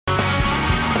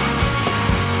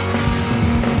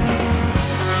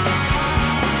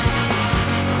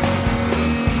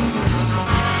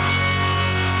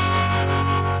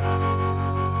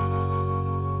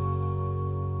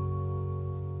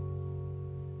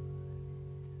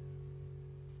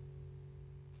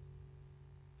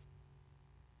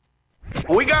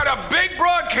We got a big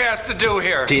broadcast to do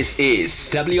here. This is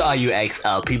WRUX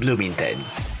LP Bloomington.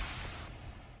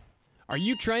 Are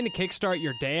you trying to kickstart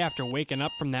your day after waking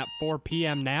up from that 4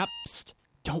 p.m. nap? Psst,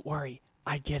 don't worry,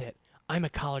 I get it. I'm a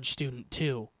college student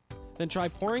too. Then try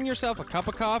pouring yourself a cup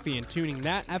of coffee and tuning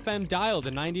that FM dial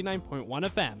to 99.1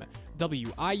 FM,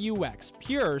 WIUX,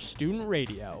 pure student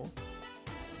radio.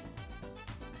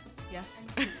 Yes.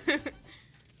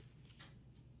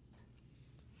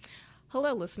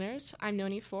 Hello, listeners. I'm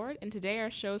Noni Ford, and today our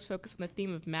show is focused on the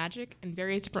theme of magic and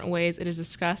various different ways it is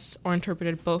discussed or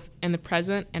interpreted both in the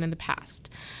present and in the past.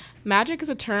 Magic is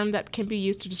a term that can be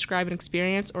used to describe an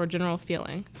experience or a general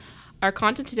feeling. Our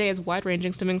content today is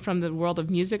wide-ranging, stemming from the world of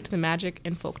music to the magic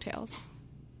and folktales.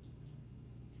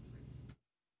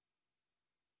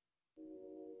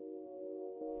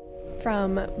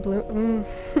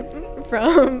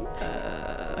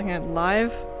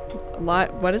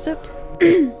 Live, what is it?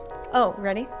 Oh,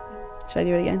 ready? Should I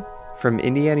do it again? From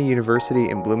Indiana University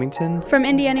in Bloomington. From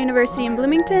Indiana University in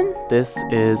Bloomington. This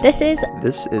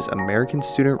is American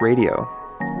Student Radio.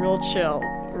 Real chill.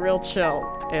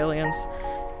 Aliens,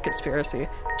 conspiracy,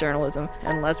 journalism,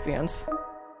 and lesbians.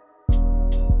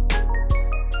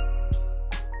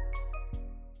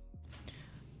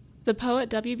 The poet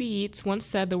W.B. Yeats once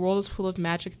said the world is full of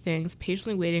magic things,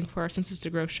 patiently waiting for our senses to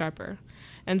grow sharper.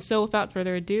 And so, without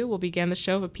further ado, we'll begin the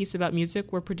show with a piece about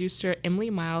music where producer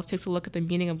Emily Miles takes a look at the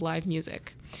meaning of live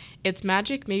music. Its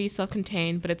magic may be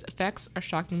self-contained, but its effects are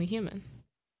shockingly human.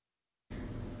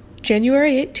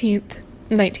 January 18th,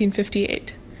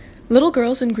 1958. Little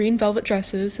girls in green velvet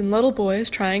dresses and little boys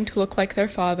trying to look like their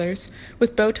fathers,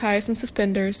 with bow ties and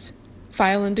suspenders,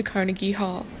 file into Carnegie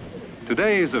Hall.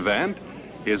 Today's event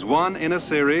is one in a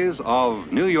series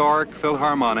of New York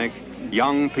Philharmonic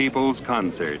Young People's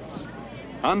Concerts,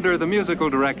 under the musical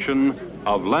direction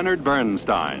of Leonard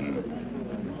Bernstein.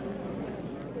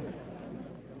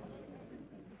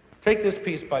 Take this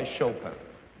piece by Chopin.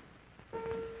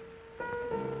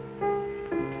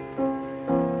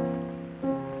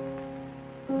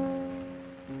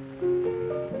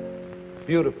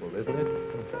 Beautiful, isn't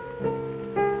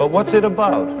it? But what's it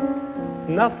about?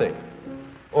 Nothing.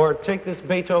 Or take this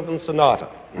Beethoven sonata.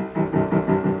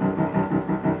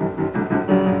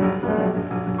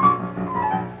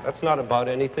 That's not about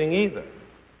anything either.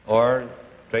 Or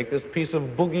take this piece of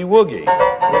Boogie Woogie.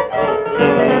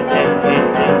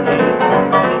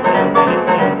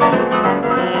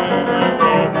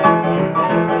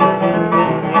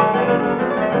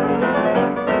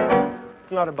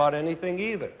 It's not about anything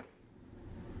either.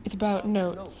 It's about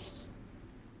notes.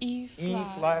 E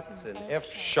flats and F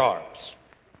sharps.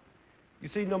 You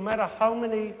see, no matter how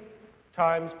many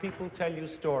times people tell you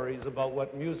stories about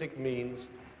what music means,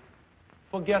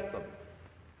 forget them.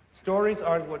 Stories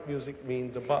aren't what music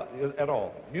means at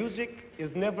all. Music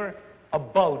is never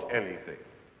about anything.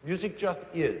 Music just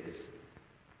is.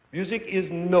 Music is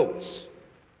notes,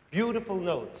 beautiful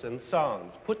notes and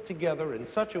sounds put together in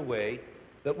such a way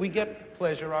that we get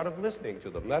pleasure out of listening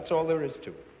to them. That's all there is to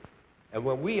it. And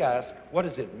when we ask, what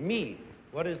does it mean?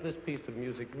 What does this piece of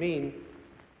music mean?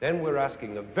 Then we're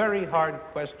asking a very hard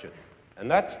question.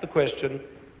 And that's the question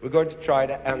we're going to try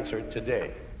to answer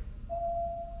today.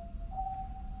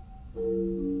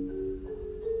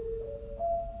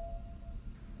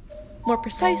 More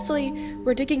precisely,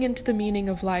 we're digging into the meaning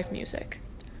of live music.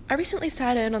 I recently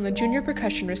sat in on the junior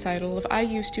percussion recital of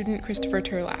IU student Christopher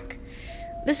Turlack.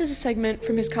 This is a segment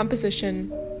from his composition,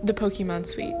 The Pokemon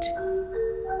Suite.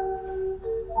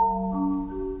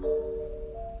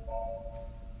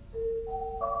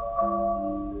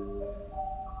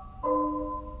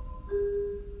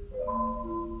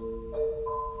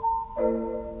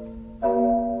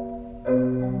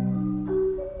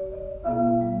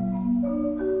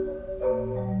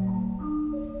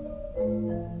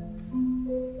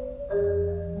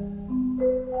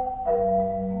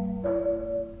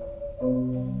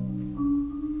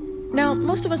 Now,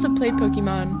 most of us have played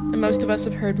Pokemon, and most of us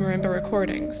have heard marimba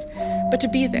recordings, but to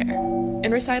be there,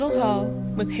 in recital hall,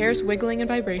 with hairs wiggling in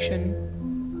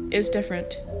vibration, is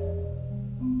different.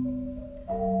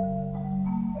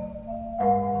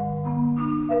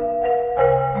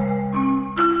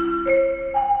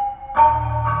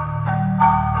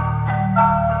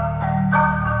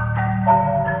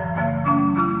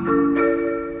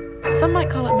 Some might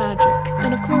call it magic,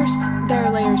 and of course, there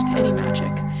are layers to any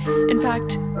magic. In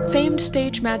fact, famed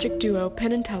stage magic duo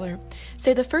Penn and Teller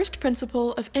say the first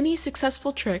principle of any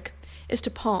successful trick is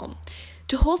to palm,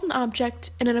 to hold an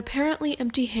object in an apparently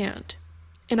empty hand.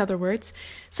 In other words,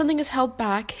 something is held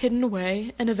back, hidden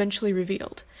away, and eventually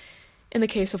revealed. In the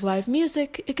case of live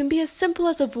music, it can be as simple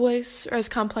as a voice or as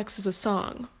complex as a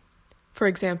song. For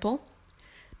example,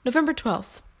 November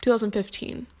 12th,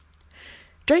 2015.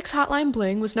 Drake's Hotline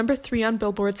Bling was number 3 on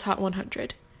Billboard's Hot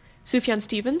 100. Sufjan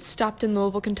Stevens stopped in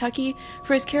Louisville, Kentucky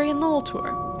for his Carrie and Lowell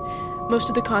tour. Most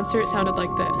of the concert sounded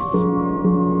like this.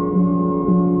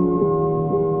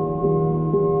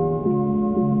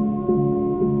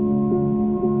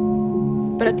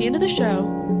 But at the end of the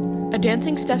show, a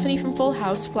dancing Stephanie from Full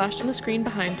House flashed on the screen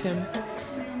behind him,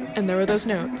 and there were those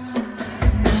notes.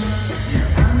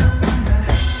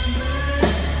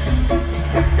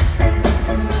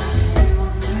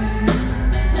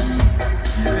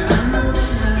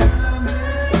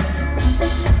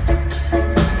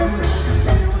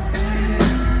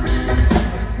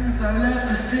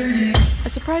 A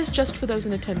surprise just for those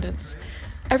in attendance.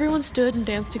 Everyone stood and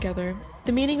danced together.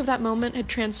 The meaning of that moment had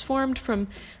transformed from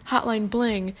Hotline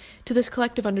Bling to this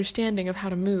collective understanding of how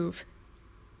to move.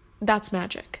 That's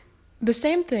magic. The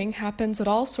same thing happens at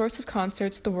all sorts of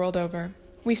concerts the world over.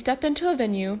 We step into a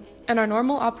venue, and our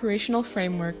normal operational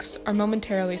frameworks are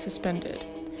momentarily suspended.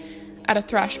 At a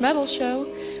thrash metal show,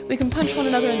 we can punch one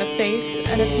another in the face,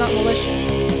 and it's not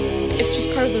malicious. It's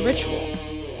just part of the ritual.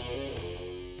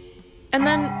 And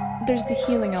then there's the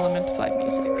healing element of live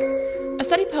music. A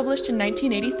study published in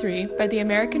 1983 by the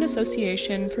American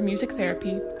Association for Music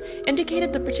Therapy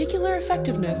indicated the particular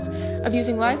effectiveness of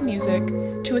using live music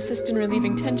to assist in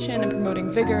relieving tension and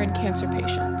promoting vigor in cancer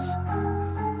patients.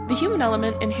 The human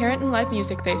element inherent in live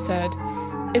music, they said,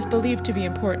 is believed to be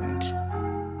important.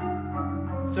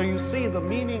 So you see, the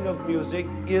meaning of music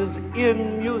is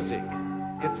in music.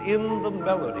 It's in the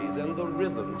melodies and the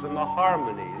rhythms and the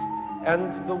harmonies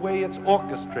and the way it's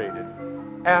orchestrated.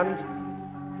 And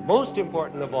most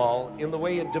important of all, in the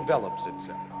way it develops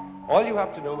itself. All you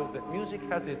have to know is that music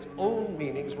has its own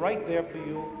meanings right there for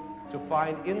you to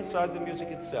find inside the music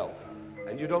itself.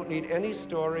 And you don't need any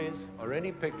stories or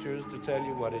any pictures to tell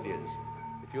you what it is.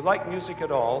 If you like music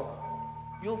at all,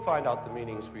 you'll find out the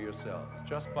meanings for yourselves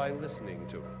just by listening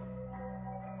to it.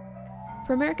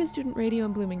 For American Student Radio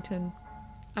in Bloomington,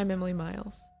 I'm Emily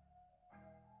Miles.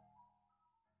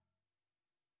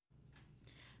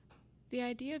 The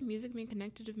idea of music being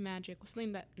connected to magic was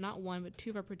something that not one but two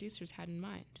of our producers had in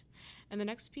mind. In the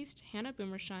next piece, Hannah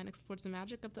Boomershine explores the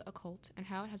magic of the occult and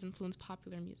how it has influenced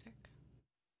popular music.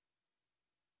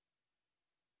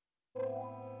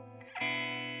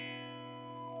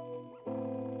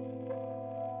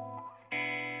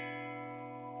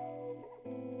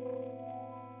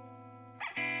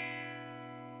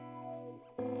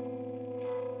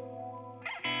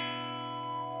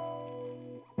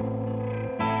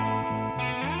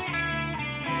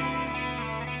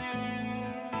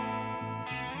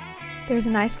 There's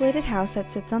an isolated house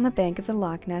that sits on the bank of the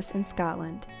Loch Ness in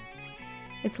Scotland.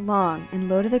 It's long and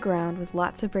low to the ground with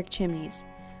lots of brick chimneys,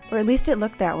 or at least it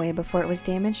looked that way before it was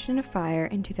damaged in a fire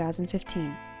in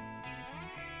 2015.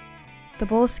 The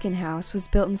Boleskine House was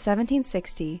built in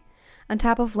 1760 on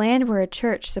top of land where a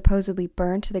church supposedly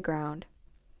burned to the ground.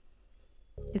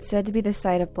 It's said to be the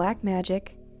site of black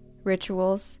magic,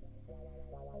 rituals,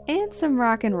 and some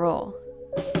rock and roll.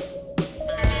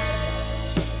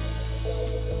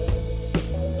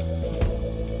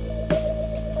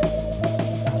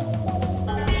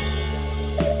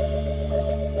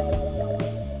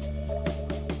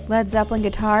 Led Zeppelin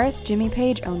guitarist Jimmy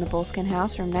Page owned the Boleskine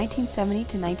House from 1970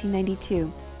 to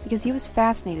 1992 because he was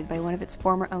fascinated by one of its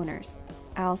former owners,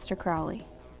 Aleister Crowley.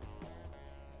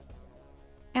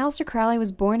 Aleister Crowley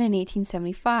was born in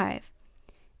 1875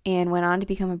 and went on to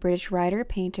become a British writer,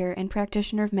 painter, and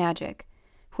practitioner of magic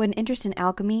who had an interest in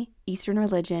alchemy, Eastern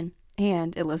religion,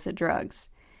 and illicit drugs.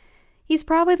 He's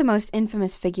probably the most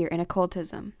infamous figure in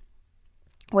occultism.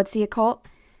 What's the occult?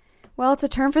 Well, it's a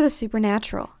term for the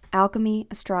supernatural. Alchemy,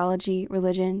 astrology,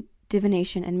 religion,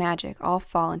 divination, and magic all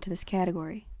fall into this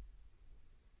category.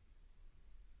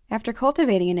 After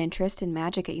cultivating an interest in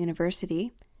magic at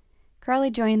university, Crowley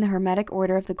joined the Hermetic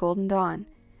Order of the Golden Dawn,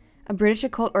 a British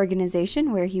occult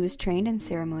organization where he was trained in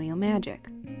ceremonial magic.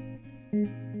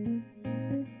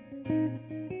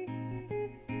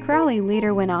 Crowley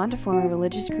later went on to form a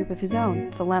religious group of his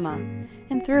own, Thelema,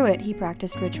 and through it he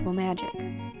practiced ritual magic.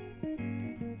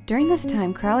 During this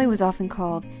time, Crowley was often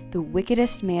called the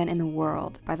wickedest man in the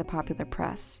world by the popular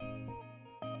press.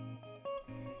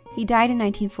 He died in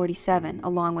 1947,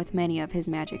 along with many of his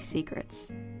magic secrets.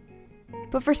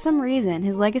 But for some reason,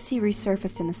 his legacy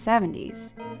resurfaced in the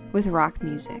 70s with rock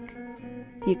music.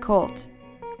 The occult,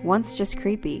 once just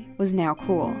creepy, was now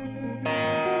cool.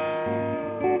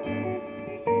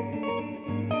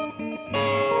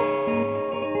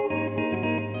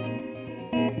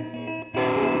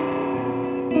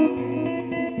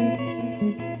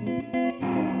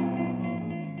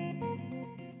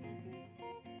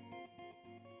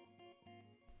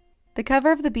 The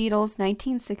cover of the Beatles'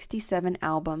 1967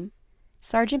 album,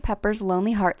 Sgt. Pepper's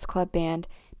Lonely Hearts Club Band,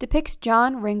 depicts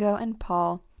John, Ringo, and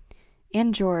Paul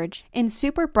and George in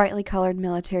super brightly colored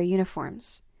military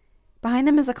uniforms. Behind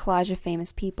them is a collage of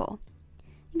famous people.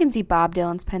 You can see Bob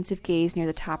Dylan's pensive gaze near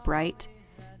the top right,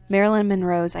 Marilyn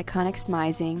Monroe's iconic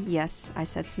smizing, yes, I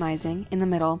said smizing, in the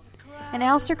middle, and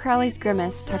Aleister Crowley's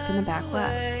grimace tucked in the back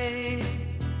left.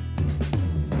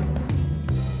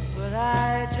 But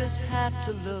I just had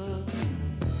to look.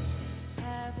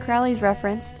 Crowley's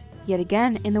referenced, yet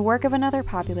again, in the work of another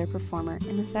popular performer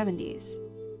in the 70s.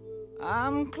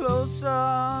 I'm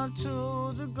closer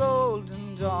to the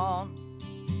golden dawn,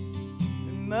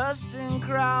 immersed in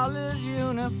Crowley's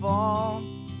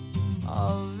uniform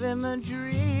of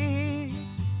imagery.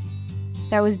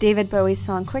 That was David Bowie's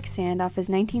song Quicksand off his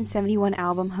 1971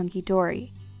 album Hunky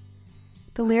Dory.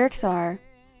 The lyrics are,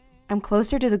 I'm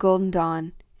closer to the golden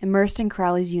dawn, immersed in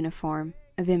Crowley's uniform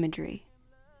of imagery.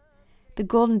 The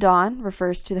Golden Dawn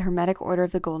refers to the Hermetic Order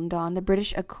of the Golden Dawn, the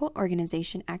British occult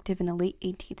organization active in the late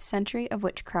 18th century of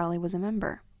which Crowley was a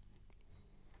member.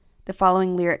 The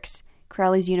following lyrics,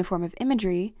 Crowley's uniform of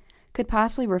imagery, could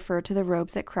possibly refer to the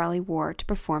robes that Crowley wore to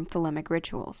perform Thelemic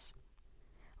rituals.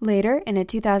 Later, in a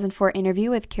 2004 interview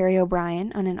with Kerry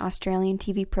O'Brien on an Australian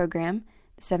TV program,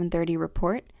 The 7:30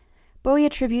 Report, Bowie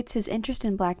attributes his interest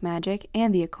in black magic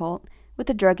and the occult with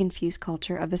the drug-infused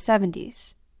culture of the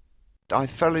 70s. I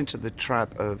fell into the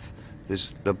trap of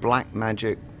the black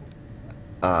magic,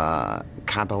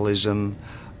 Kabbalism,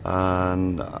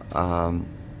 and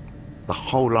the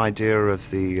whole idea of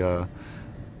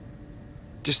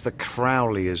just the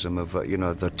Crowleyism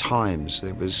of the times.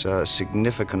 It was a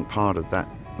significant part of that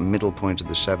middle point of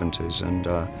the 70s, and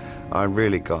I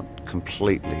really got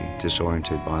completely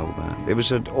disoriented by all that. It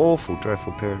was an awful,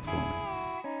 dreadful period for me.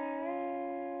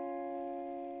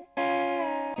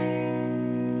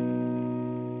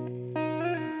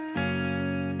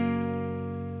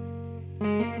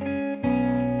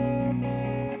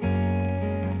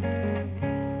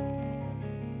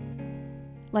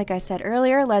 Like I said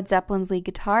earlier, Led Zeppelin's lead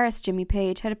guitarist Jimmy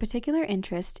Page had a particular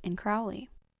interest in Crowley.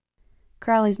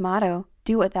 Crowley's motto,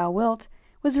 "Do What Thou Wilt,"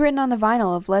 was written on the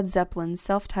vinyl of Led Zeppelin's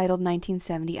self-titled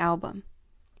 1970 album.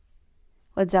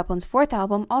 Led Zeppelin's fourth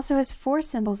album also has 4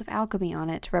 symbols of alchemy on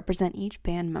it to represent each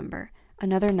band member,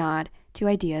 another nod to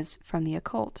ideas from the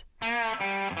occult.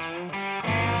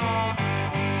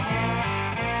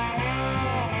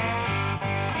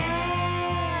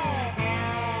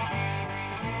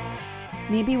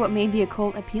 Maybe what made the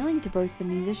occult appealing to both the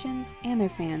musicians and their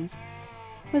fans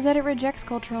was that it rejects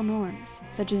cultural norms,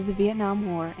 such as the Vietnam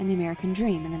War and the American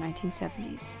Dream in the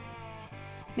 1970s.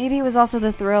 Maybe it was also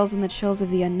the thrills and the chills of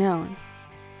the unknown.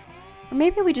 Or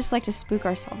maybe we just like to spook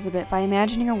ourselves a bit by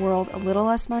imagining a world a little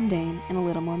less mundane and a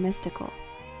little more mystical.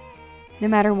 No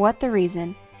matter what the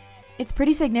reason, it's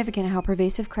pretty significant how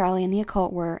pervasive Crowley and the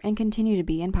occult were and continue to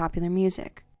be in popular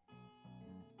music.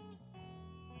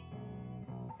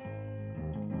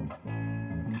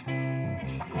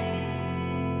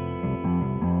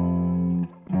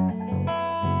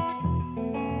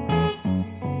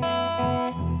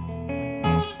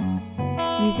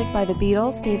 Music by the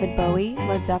Beatles, David Bowie,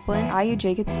 Led Zeppelin, IU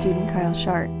Jacobs student Kyle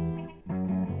Shart.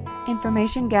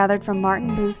 Information gathered from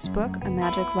Martin Booth's book, A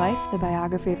Magic Life, the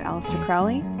biography of Aleister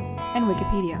Crowley, and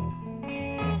Wikipedia.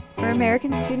 For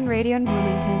American Student Radio in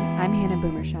Bloomington, I'm Hannah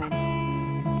Boomershine.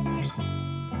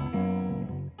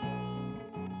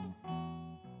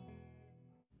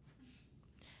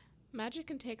 Magic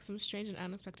can take some strange and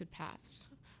unexpected paths.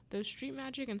 Though street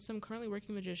magic and some currently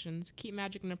working magicians keep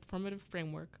magic in a performative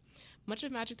framework, much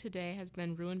of magic today has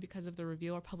been ruined because of the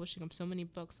reveal or publishing of so many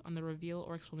books on the reveal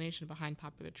or explanation behind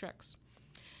popular tricks.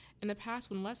 In the past,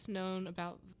 when less known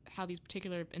about how these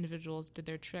particular individuals did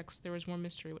their tricks, there was more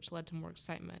mystery, which led to more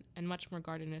excitement and much more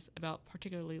guardedness about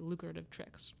particularly lucrative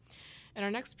tricks. In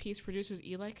our next piece, producers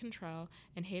Eli Cantrell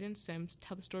and Hayden Sims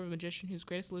tell the story of a magician whose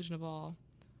greatest illusion of all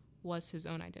was his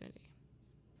own identity.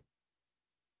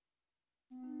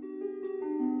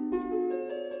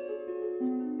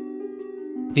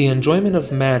 The enjoyment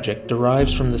of magic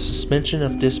derives from the suspension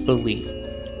of disbelief,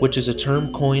 which is a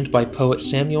term coined by poet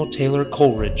Samuel Taylor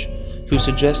Coleridge, who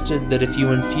suggested that if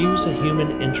you infuse a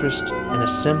human interest and a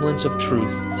semblance of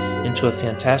truth into a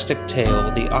fantastic tale,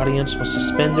 the audience will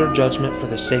suspend their judgment for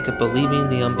the sake of believing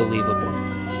the unbelievable,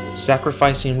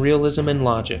 sacrificing realism and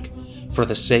logic for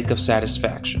the sake of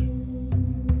satisfaction.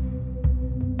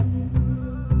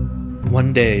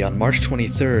 One day on March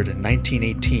 23rd,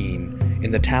 1918,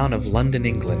 in the town of London,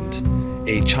 England,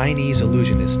 a Chinese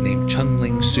illusionist named Chung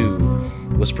Ling Soo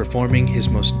was performing his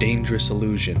most dangerous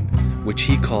illusion which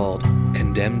he called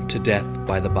Condemned to Death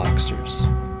by the Boxers.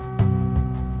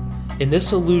 In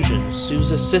this illusion,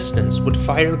 Sue's assistants would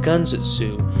fire guns at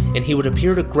Sue, and he would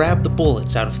appear to grab the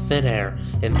bullets out of thin air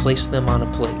and place them on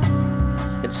a plate.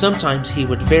 And sometimes he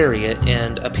would vary it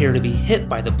and appear to be hit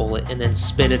by the bullet and then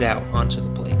spit it out onto the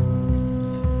plate.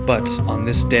 But on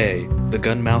this day, the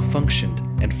gun malfunctioned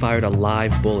and fired a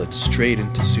live bullet straight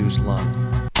into Sue's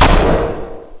lung.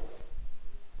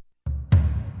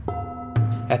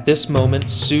 At this moment,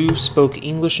 Sue spoke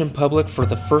English in public for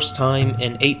the first time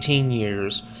in 18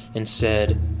 years and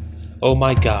said, "Oh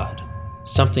my God,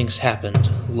 something's happened,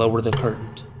 lower the curtain,"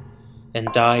 and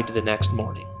died the next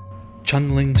morning.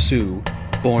 Chung Ling Soo,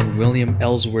 born William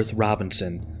Ellsworth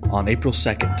Robinson on April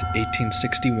 2nd,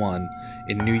 1861,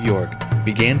 in New York,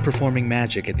 began performing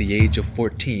magic at the age of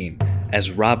 14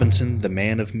 as Robinson the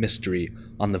Man of Mystery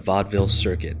on the vaudeville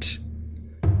circuit.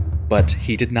 But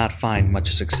he did not find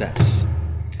much success.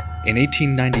 In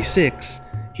 1896,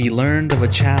 he learned of a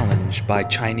challenge by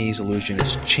Chinese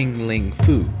illusionist Ching Ling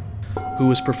Fu, who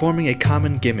was performing a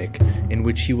common gimmick in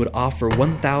which he would offer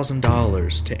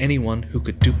 $1,000 to anyone who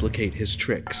could duplicate his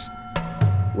tricks.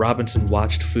 Robinson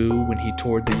watched Fu when he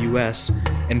toured the US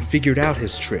and figured out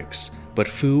his tricks, but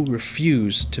Fu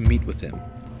refused to meet with him.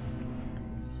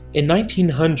 In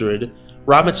 1900,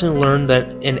 Robinson learned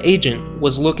that an agent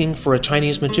was looking for a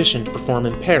Chinese magician to perform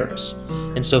in Paris,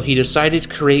 and so he decided to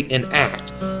create an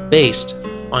act based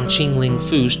on Ching Ling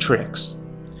Fu's tricks,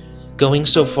 going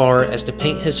so far as to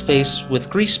paint his face with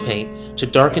grease paint to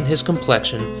darken his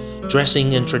complexion,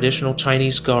 dressing in traditional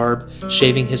Chinese garb,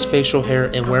 shaving his facial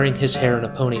hair, and wearing his hair in a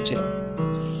ponytail.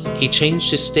 He changed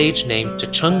his stage name to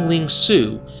Chung Ling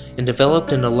Soo and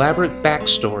developed an elaborate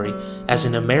backstory as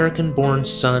an American-born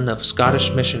son of a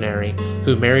Scottish missionary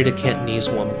who married a Cantonese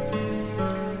woman.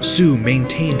 Soo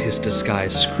maintained his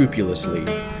disguise scrupulously.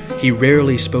 He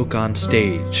rarely spoke on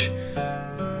stage.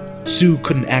 Soo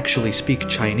couldn't actually speak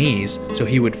Chinese, so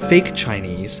he would fake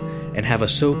Chinese and have a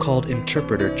so-called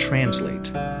interpreter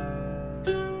translate.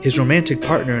 His romantic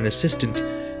partner and assistant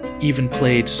even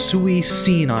played Sui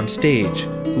Sin on stage,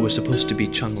 who was supposed to be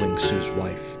Chung Ling Soo's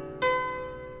wife.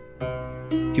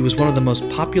 He was one of the most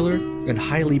popular and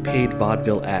highly paid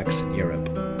vaudeville acts in Europe.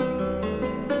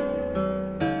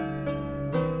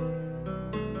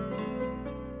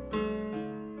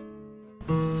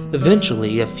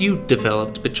 Eventually, a feud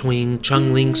developed between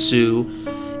Chung Ling Soo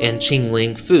and Ching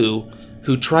Ling Fu,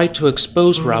 who tried to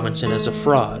expose Robinson as a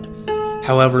fraud.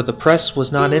 However, the press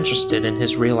was not interested in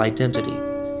his real identity.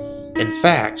 In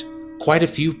fact, quite a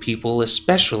few people,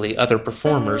 especially other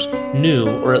performers, knew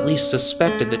or at least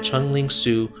suspected that Chung Ling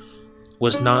Soo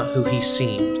was not who he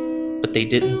seemed, but they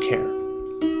didn't care.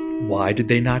 Why did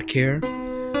they not care?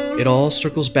 It all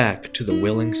circles back to the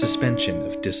willing suspension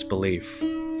of disbelief.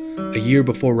 A year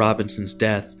before Robinson's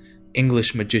death,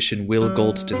 English magician Will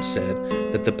Goldston said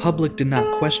that the public did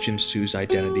not question Soo's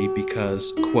identity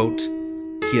because, quote,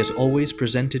 "he has always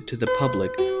presented to the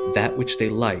public that which they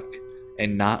like,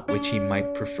 and not which he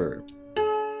might prefer."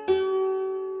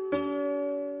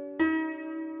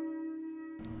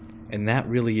 And that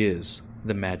really is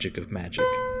the magic of magic.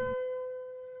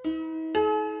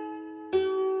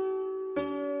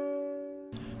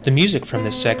 The music from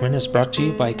this segment is brought to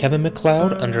you by Kevin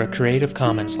MacLeod under a Creative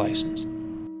Commons license.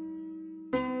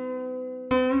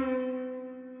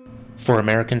 For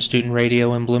American Student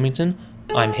Radio in Bloomington,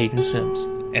 I'm Hayden Sims.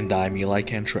 And I'm Eli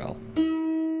Cantrell.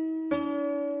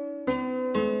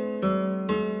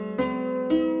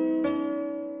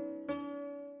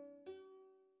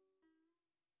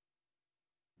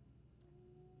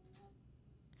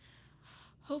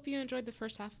 Hope you enjoyed the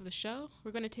first half of the show.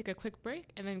 We're going to take a quick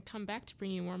break and then come back to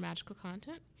bring you more magical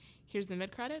content. Here's the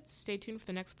mid-credits. Stay tuned for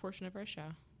the next portion of our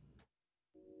show.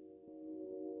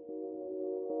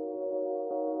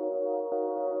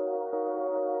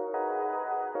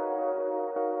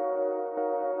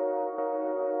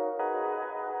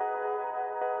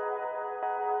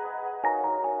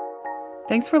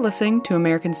 Thanks for listening to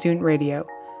American Student Radio.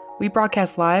 We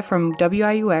broadcast live from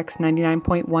WIUX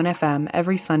 99.1 FM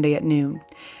every Sunday at noon.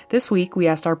 This week, we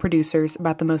asked our producers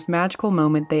about the most magical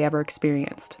moment they ever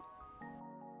experienced.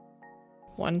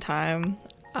 One time,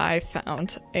 I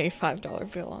found a $5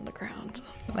 bill on the ground.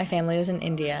 My family was in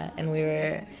India, and we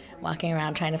were walking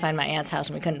around trying to find my aunt's house,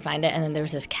 and we couldn't find it. And then there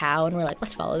was this cow, and we're like,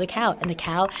 let's follow the cow. And the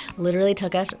cow literally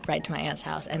took us right to my aunt's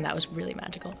house, and that was really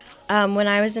magical. When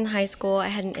I was in high school, I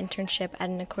had an internship at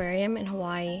an aquarium in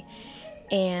Hawaii.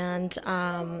 and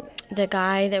the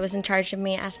guy that was in charge of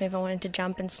me asked me if I wanted to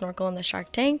jump and snorkel in the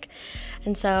shark tank.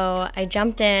 And so I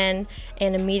jumped in,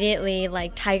 and immediately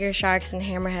like tiger sharks and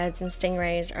hammerheads and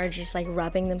stingrays are just like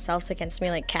rubbing themselves against me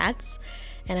like cats.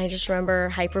 And I just remember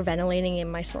hyperventilating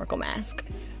in my snorkel mask.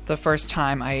 The first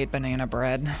time I ate banana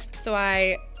bread. So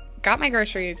I got my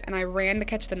groceries and I ran to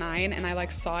catch the 9, and I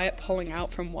like saw it pulling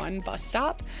out from one bus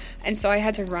stop, and so I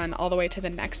had to run all the way to the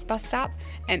next bus stop.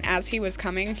 And as he was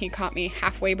coming, he caught me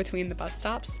halfway between the bus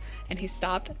stops, and he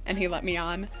stopped and he let me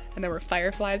on, and there were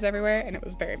fireflies everywhere, and it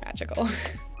was very magical.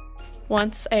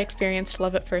 Once I experienced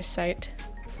love at first sight.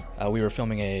 We were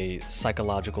filming a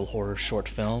psychological horror short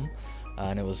film,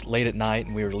 and it was late at night,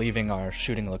 and we were leaving our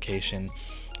shooting location,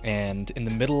 and in the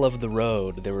middle of the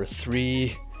road there were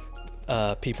 3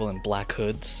 people in black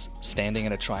hoods standing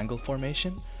in a triangle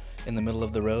formation in the middle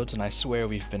of the roads, and I swear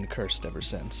we've been cursed ever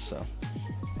since. So,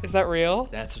 is that real?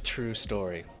 That's a true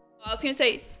story. I was gonna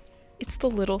say, it's the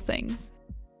little things.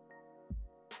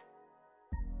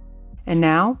 And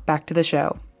now, back to the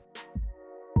show.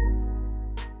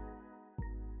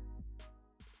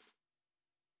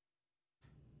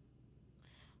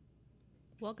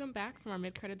 Welcome back from our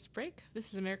mid-credits break.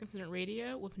 This is American Student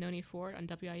Radio with Noni Ford on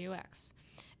WIUX.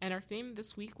 And our theme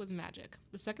this week was magic.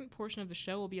 The second portion of the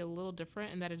show will be a little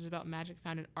different in that it is about magic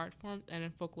found in art forms and in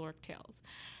folkloric tales.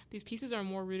 These pieces are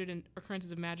more rooted in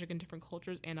occurrences of magic in different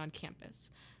cultures and on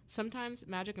campus. Sometimes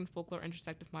magic and folklore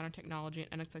intersect with modern technology in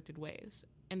unexpected ways.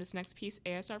 In this next piece,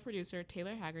 ASR producer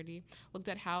Taylor Haggerty looked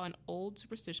at how an old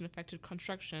superstition affected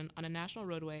construction on a national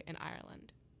roadway in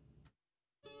Ireland.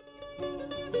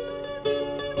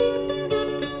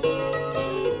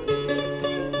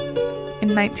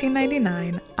 In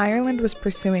 1999, Ireland was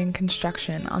pursuing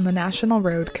construction on the national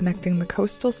road connecting the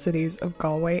coastal cities of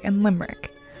Galway and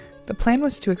Limerick. The plan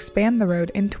was to expand the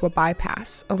road into a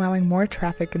bypass, allowing more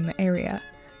traffic in the area.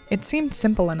 It seemed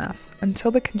simple enough until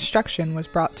the construction was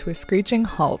brought to a screeching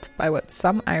halt by what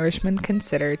some Irishmen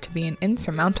consider to be an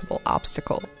insurmountable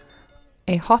obstacle: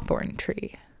 a hawthorn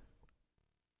tree.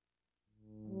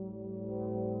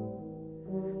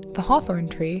 The hawthorn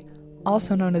tree,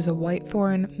 also known as a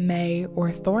whitethorn, may,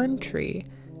 or thorn tree,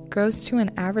 grows to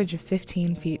an average of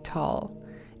 15 feet tall.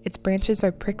 Its branches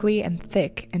are prickly and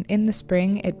thick, and in the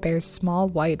spring it bears small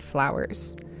white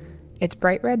flowers. Its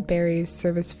bright red berries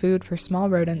serve as food for small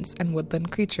rodents and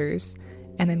woodland creatures,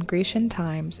 and in Grecian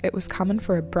times it was common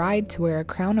for a bride to wear a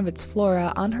crown of its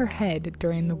flora on her head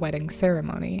during the wedding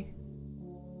ceremony.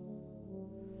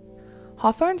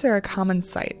 Hawthorns are a common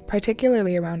sight,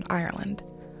 particularly around Ireland.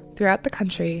 Throughout the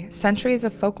country, centuries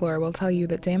of folklore will tell you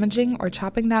that damaging or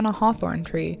chopping down a hawthorn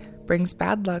tree brings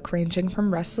bad luck ranging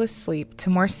from restless sleep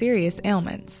to more serious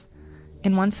ailments.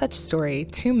 In one such story,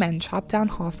 2 men chop down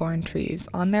hawthorn trees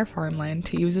on their farmland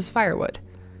to use as firewood.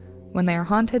 When they are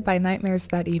haunted by nightmares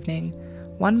that evening,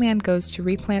 one man goes to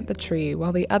replant the tree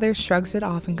while the other shrugs it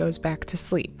off and goes back to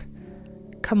sleep.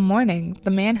 Come morning,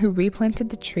 the man who replanted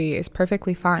the tree is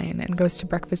perfectly fine and goes to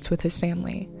breakfast with his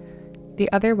family.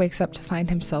 The other wakes up to find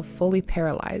himself fully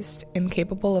paralyzed,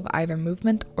 incapable of either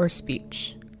movement or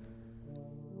speech.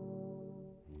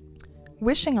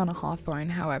 Wishing on a hawthorn,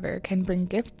 however, can bring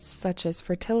gifts such as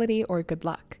fertility or good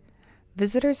luck.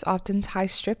 Visitors often tie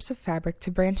strips of fabric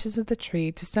to branches of the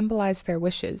tree to symbolize their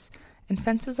wishes, and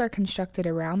fences are constructed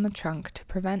around the trunk to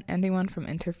prevent anyone from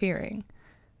interfering.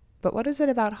 But what is it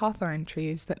about hawthorn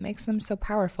trees that makes them so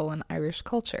powerful in Irish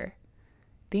culture?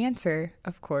 The answer,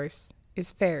 of course,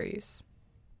 is fairies.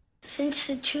 Since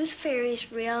the tooth fairy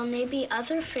is real, maybe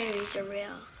other fairies are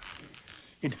real.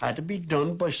 It had to be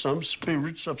done by some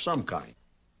spirits of some kind.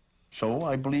 So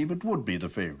I believe it would be the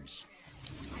fairies.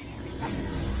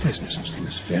 There's no such thing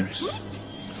as fairies.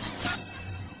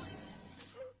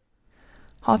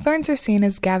 Hawthorns are seen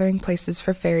as gathering places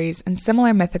for fairies and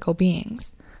similar mythical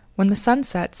beings. When the sun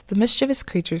sets, the mischievous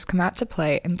creatures come out to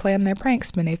play and plan their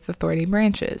pranks beneath the thorny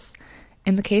branches.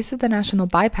 In the case of the National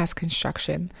Bypass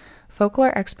construction,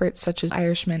 folklore experts such as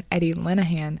Irishman Eddie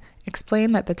Linehan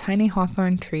explain that the tiny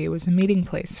hawthorn tree was a meeting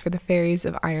place for the fairies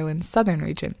of Ireland's southern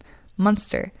region,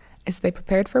 Munster, as they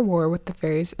prepared for war with the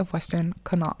fairies of western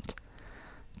Connaught.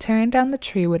 Tearing down the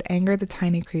tree would anger the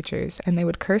tiny creatures, and they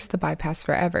would curse the bypass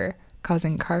forever,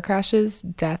 causing car crashes,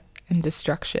 death, and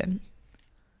destruction.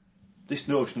 This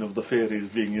notion of the fairies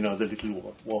being, the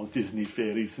little Walt Disney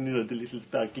fairies, and, the little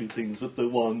sparkly things with the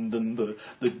wand and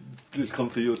they'll come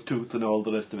for your tooth and all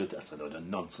the rest of it, that's a load of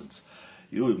nonsense.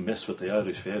 You mess with the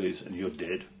Irish fairies and you're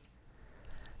dead.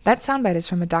 That soundbite is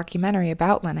from a documentary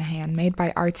about Linehan made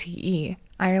by RTE,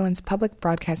 Ireland's public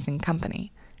broadcasting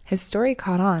company. His story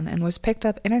caught on and was picked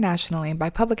up internationally by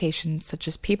publications such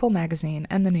as People magazine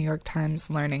and the New York Times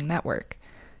Learning Network.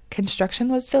 Construction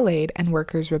was delayed and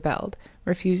workers rebelled,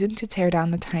 refusing to tear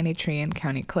down the tiny tree in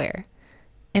County Clare.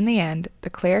 In the end, the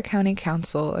Clare County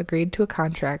Council agreed to a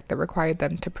contract that required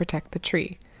them to protect the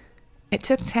tree. It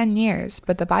took 10 years,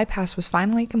 but the bypass was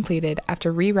finally completed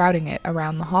after rerouting it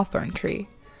around the hawthorn tree.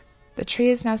 The tree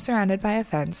is now surrounded by a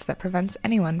fence that prevents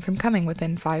anyone from coming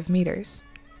within 5 meters.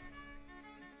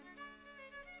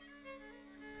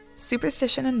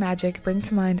 Superstition and magic bring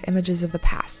to mind images of the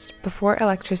past, before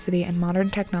electricity and modern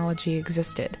technology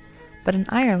existed. But in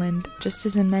Ireland, just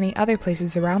as in many other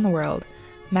places around the world,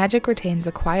 magic retains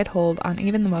a quiet hold on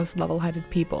even the most level-headed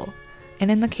people.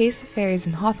 And in the case of fairies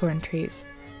and hawthorn trees,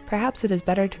 perhaps it is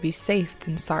better to be safe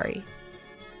than sorry.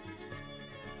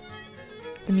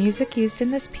 The music used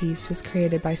in this piece was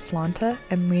created by Slánta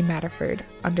and Lee Matterford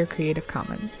under Creative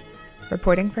Commons.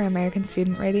 Reporting for American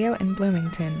Student Radio in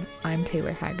Bloomington, I'm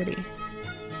Taylor Haggerty.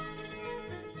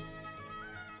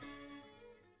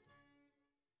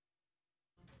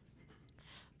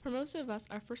 For most of us,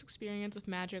 our first experience with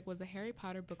magic was the Harry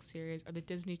Potter book series or the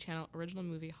Disney Channel original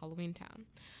movie Halloween Town.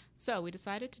 So we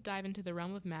decided to dive into the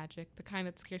realm of magic, the kind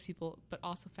that scares people but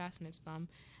also fascinates them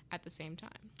at the same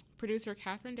time. Producer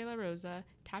Catherine De La Rosa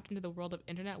tapped into the world of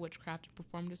internet witchcraft and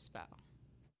performed a spell.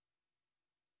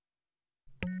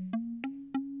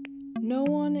 No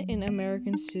one in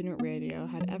American Student Radio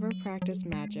had ever practiced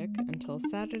magic until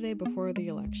Saturday before the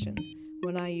election,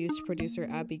 when I used producer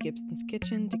Abby Gibson's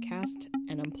kitchen to cast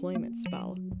an employment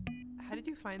spell. How did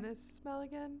you find this spell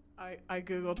again? I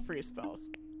googled free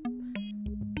spells.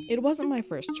 It wasn't my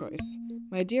first choice.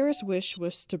 My dearest wish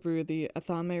was to brew the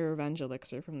Athame Revenge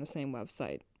elixir from the same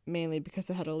website, mainly because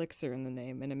it had elixir in the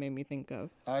name and it made me think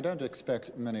of... I don't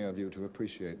expect many of you to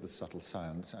appreciate the subtle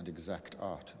science and exact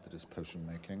art that is potion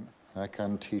making. I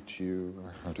can teach you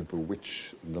how to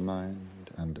bewitch the mind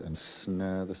and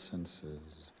ensnare the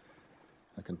senses.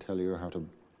 I can tell you how to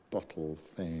bottle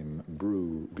fame,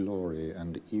 brew glory,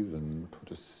 and even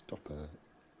put a stopper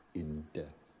in death.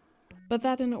 But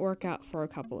that didn't work out for a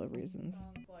couple of reasons.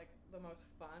 Sounds like the most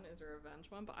fun is a revenge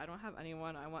one, but I don't have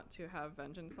anyone I want to have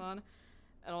vengeance on.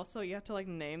 And also, you have to,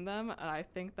 name them, and I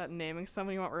think that naming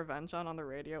someone you want revenge on the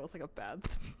radio is, a bad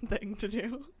thing to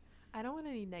do. I don't want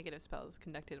any negative spells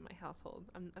conducted in my household.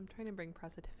 I'm trying to bring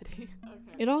positivity.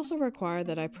 Okay. It also required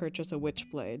that I purchase a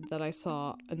witchblade that I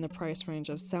saw in the price range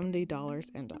of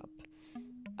 $70 and up.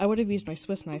 I would have used my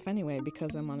Swiss knife anyway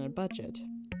because I'm on a budget.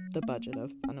 The budget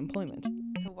of unemployment.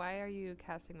 So why are you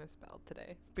casting this spell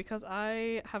today? Because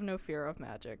I have no fear of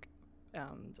magic.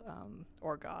 And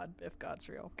or God, if God's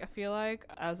real. I feel like,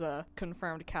 as a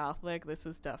confirmed Catholic, this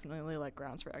is definitely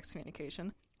grounds for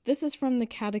excommunication. This is from the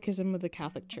Catechism of the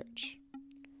Catholic Church.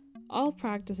 All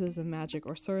practices of magic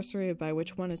or sorcery by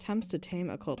which one attempts to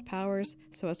tame occult powers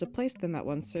so as to place them at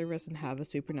one's service and have a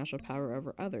supernatural power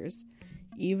over others,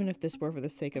 even if this were for the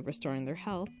sake of restoring their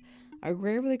health, are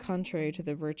gravely contrary to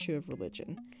the virtue of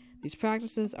religion. These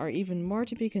practices are even more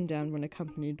to be condemned when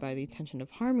accompanied by the intention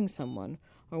of harming someone,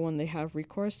 or when they have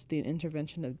recourse to the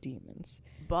intervention of demons.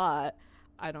 But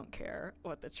I don't care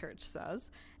what the church says.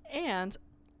 And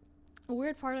a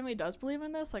weird part of me does believe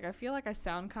in this. I feel like I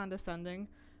sound condescending,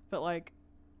 but I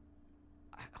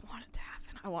want it to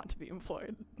happen. I want to be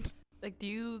employed. Do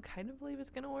you kind of believe it's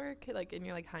gonna work? In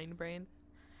your hindbrain?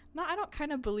 No, I don't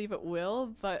kind of believe it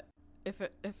will, but if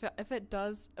it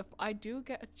does, if I do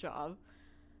get a job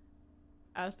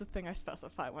as the thing I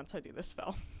specify once I do this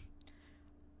spell,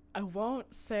 I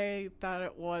won't say that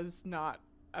it was not.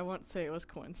 I won't say it was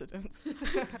coincidence.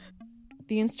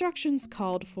 The instructions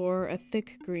called for a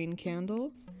thick green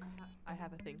candle. I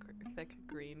have a thick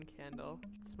green candle.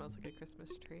 It smells like a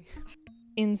Christmas tree.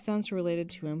 Incense related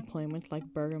to employment like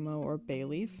bergamot or bay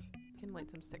leaf. You can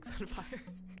light some sticks on fire.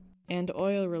 And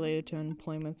oil related to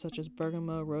employment such as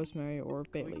bergamot, rosemary, or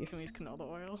bay leaf. Can we use canola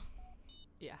oil?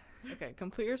 Yeah. Okay,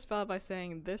 complete your spell by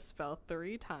saying this spell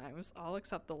 3 times, all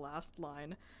except the last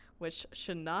line, which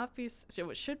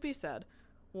should be said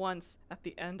once at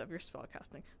the end of your spell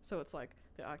casting. So it's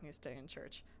the Agnus Dei in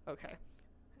church. Okay.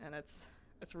 And it's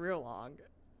real long.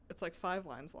 It's 5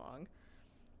 lines long.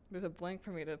 There's a blank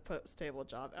for me to put stable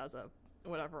job as a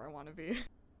whatever I want to be.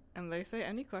 And they say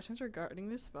any questions regarding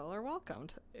this spell are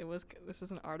welcomed. This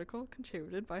is an article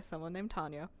contributed by someone named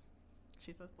Tanya.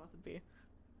 She says blessed be.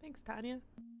 Thanks, Tanya.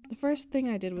 The first thing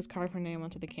I did was carve her name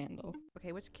onto the candle.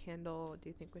 Okay, which candle do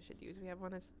you think we should use? We have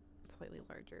one that's slightly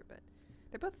larger, but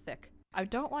they're both thick. I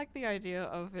don't like the idea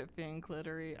of it being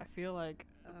glittery. I feel like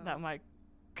that might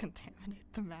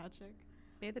contaminate the magic.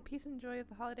 May the peace and joy of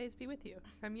the holidays be with you.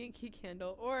 From Yankee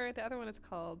Candle. Or the other one is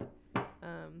called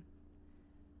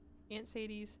Aunt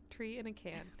Sadie's Tree in a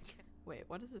Can. Wait,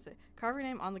 what does it say? Carve your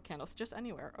name on the candles, just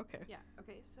anywhere. Okay. Yeah.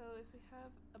 Okay. So if we have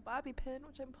a bobby pin,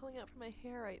 which I'm pulling out from my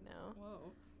hair right now.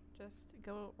 Whoa. Just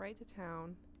go right to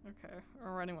town. Okay.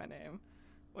 Or writing my name,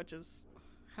 which is,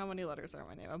 how many letters are in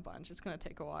my name? A bunch. It's gonna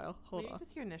take a while. Hold on.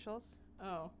 Just your initials.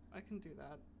 Oh, I can do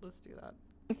that. Let's do that.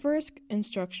 The first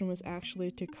instruction was actually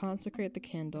to consecrate the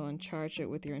candle and charge it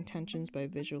with your intentions by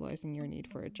visualizing your need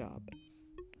for a job.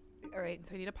 All right.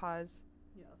 So we need to pause.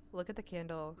 Yes. Look at the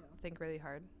candle. Yeah. Think really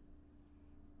hard.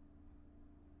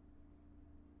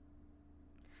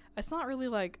 It's not really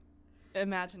like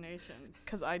imagination,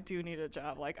 because I do need a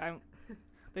job. Like,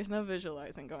 there's no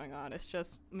visualizing going on. It's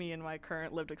just me and my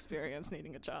current lived experience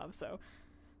needing a job. So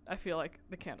I feel like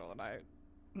the candle and I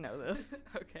know this.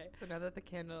 Okay. So now that the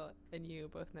candle and you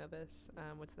both know this,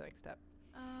 what's the next step?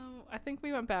 I think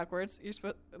we went backwards.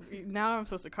 Now I'm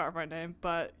supposed to carve my name,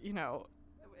 but, you know.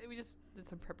 We just did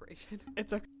some preparation.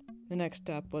 It's okay. The next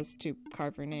step was to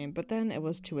carve your name, but then it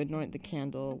was to anoint the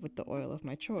candle with the oil of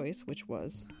my choice, which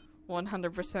was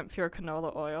 100% pure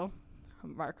canola oil,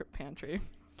 Market Pantry.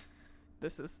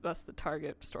 That's the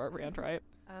Target store brand, right?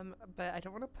 But I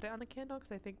don't want to put it on the candle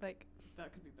because I think like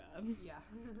that could be bad. Yeah.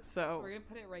 So we're gonna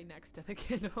put it right next to the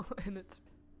candle in its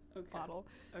bottle.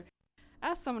 Okay.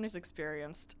 As someone who's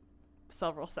experienced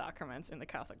several sacraments in the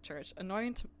Catholic Church,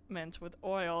 anointment with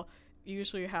oil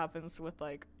usually happens with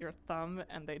like your thumb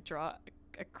and they draw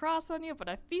a cross on you, but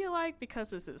I feel like because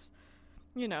this is,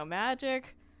 you know,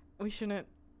 magic, we shouldn't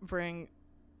bring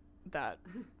that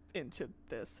into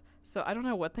this. So I don't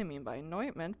know what they mean by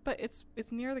anointment, but it's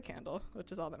near the candle,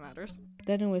 which is all that matters.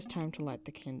 Then it was time to light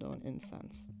the candle and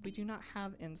incense. We do not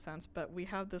have incense, but we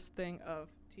have this thing of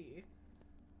tea.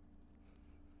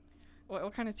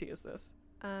 What kind of tea is this?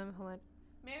 Hold on.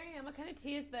 Miriam, what kind of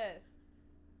tea is this?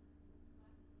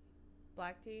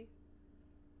 Black tea.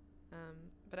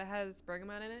 But it has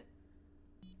bergamot in it.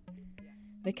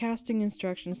 The casting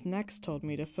instructions next told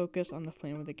me to focus on the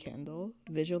flame of the candle,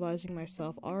 visualizing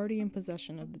myself already in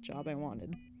possession of the job I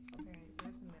wanted. Okay, so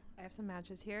I have some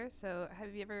matches here. So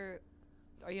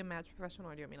are you a match professional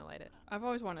or do you want me to light it? I've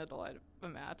always wanted to light a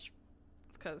match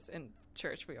because in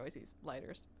church we always use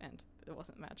lighters and it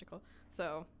wasn't magical.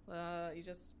 So you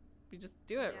just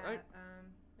do it, right?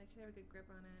 Make sure you have a good grip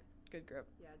on it. Good grip.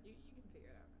 Yeah, you can figure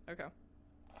it out. Okay.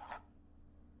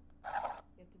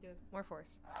 You have to do it with more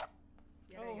force.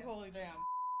 Yeah, oh, holy damn.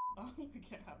 Oh, we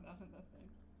can't have that in that thing.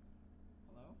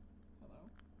 Hello?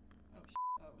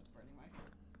 Oh, it's burning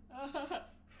my hair.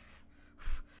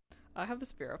 I have the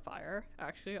spirit of fire,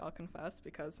 actually, I'll confess,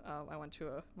 because I went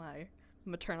to my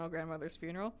maternal grandmother's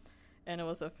funeral, and it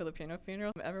was a Filipino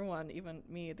funeral. Everyone, even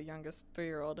me, the youngest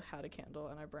 3-year-old, had a candle,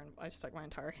 and I stuck my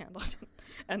entire hand on it,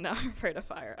 and now I'm afraid of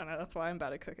fire, and that's why I'm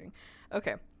bad at cooking.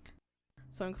 Okay,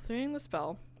 so I'm completing the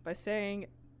spell by saying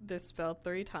this spell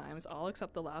 3 times, all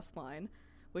except the last line,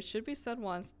 which should be said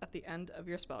once at the end of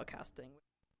your spell casting.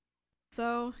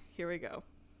 So, here we go.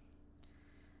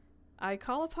 I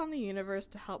call upon the universe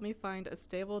to help me find a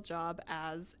stable job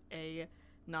as a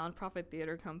nonprofit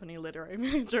theater company literary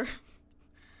manager.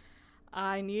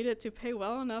 I need it to pay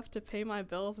well enough to pay my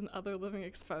bills and other living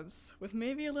expense, with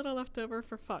maybe a little left over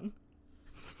for fun.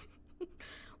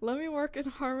 Let me work in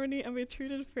harmony and be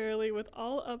treated fairly with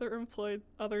all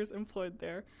others employed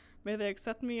there. May they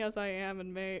accept me as I am,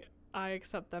 and may I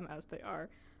accept them as they are.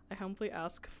 I humbly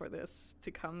ask for this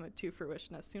to come to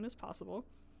fruition as soon as possible.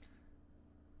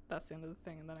 That's the end of the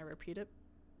thing, and then I repeat it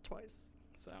twice.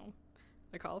 So,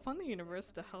 I call upon the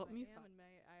universe to help me find, and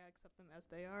may I accept them as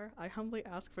they are. I humbly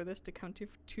ask for this to come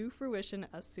to fruition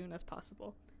as soon as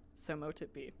possible. So mote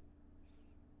it be.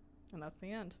 And that's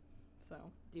the end. So.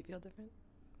 Do you feel different?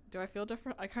 Do I feel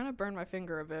different? I kind of burned my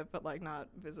finger a bit, but like not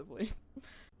visibly.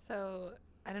 So,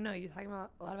 I don't know, you're talking a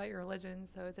lot about your religion,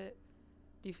 so do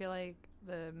you feel like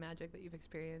the magic that you've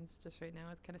experienced just right now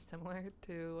is kind of similar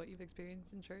to what you've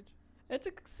experienced in church? It's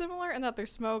similar in that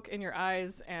there's smoke in your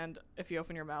eyes, and if you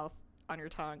open your mouth, on your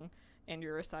tongue, and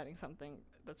you're reciting something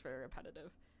that's very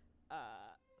repetitive.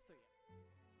 So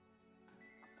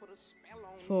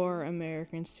yeah. For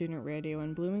American Student Radio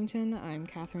in Bloomington, I'm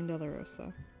Catherine De La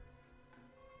Rosa.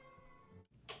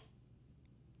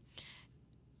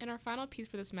 In our final piece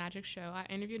for this magic show, I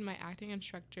interviewed my acting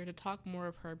instructor to talk more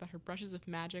of her about her brushes of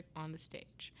magic on the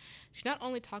stage. She not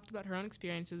only talked about her own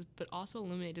experiences, but also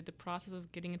illuminated the process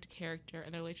of getting into character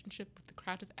and the relationship with the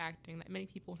craft of acting that many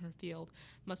people in her field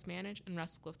must manage and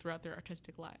wrestle with throughout their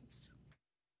artistic lives.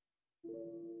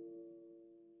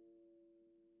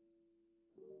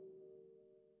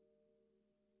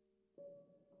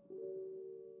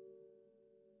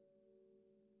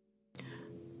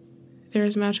 There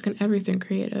is magic in everything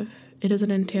creative. It is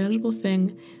an intangible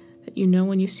thing that you know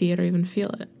when you see it or even feel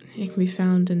it. It can be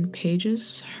found in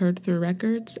pages, heard through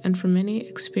records, and for many,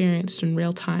 experienced in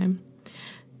real time.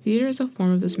 Theater is a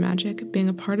form of this magic, being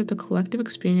a part of the collective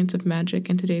experience of magic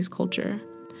in today's culture.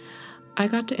 I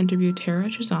got to interview Tara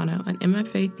Chisano, an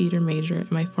MFA theater major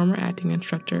and my former acting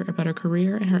instructor, about her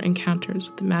career and her encounters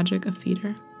with the magic of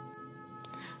theater.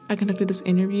 I conducted this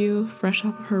interview fresh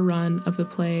off of her run of the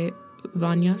play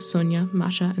Vanya, Sonia,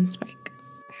 Masha, and Spike.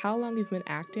 How long have you been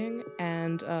acting,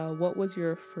 and what was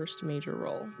your first major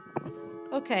role?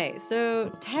 Okay, so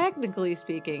technically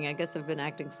speaking, I guess I've been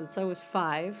acting since I was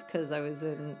 5, because I was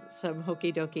in some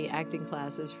hokey dokey acting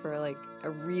classes for like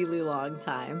a really long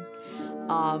time.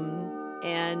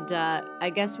 And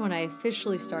I guess when I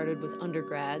officially started was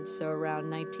undergrad, so around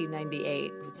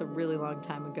 1998. It's a really long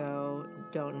time ago.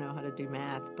 Don't know how to do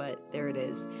math, but there it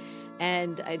is.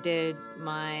 And I did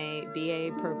my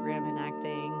BA program in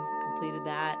acting, completed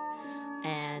that,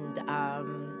 and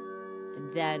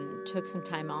then took some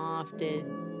time off, did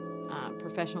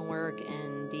professional work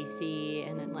in D.C.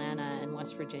 and Atlanta and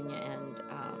West Virginia and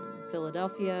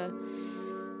Philadelphia.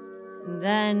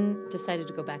 Then decided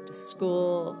to go back to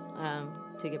school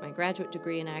to get my graduate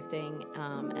degree in acting,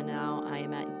 and now I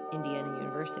am at Indiana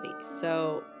University.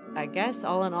 So I guess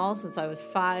all in all, since I was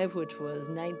 5, which was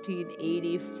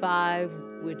 1985,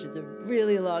 which is a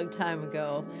really long time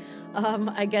ago,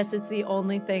 I guess it's the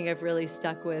only thing I've really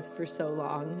stuck with for so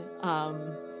long.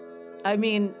 I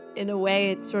mean, in a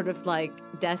way, it's sort of like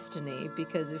destiny,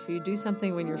 because if you do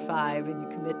something when you're 5 and you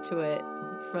commit to it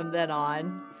from then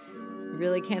on, you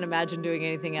really can't imagine doing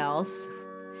anything else.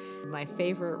 My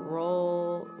favorite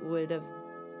role would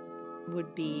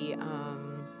be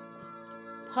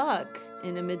Puck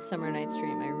in A Midsummer Night's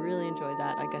Dream. I really enjoyed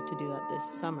that. I got to do that this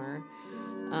summer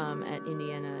at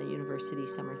Indiana University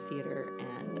Summer Theater,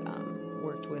 and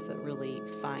worked with a really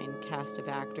fine cast of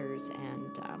actors,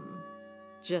 and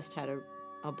just had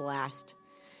a blast.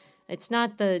 It's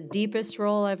not the deepest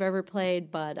role I've ever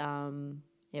played, but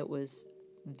it was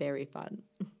very fun.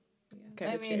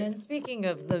 I mean, and speaking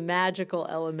of the magical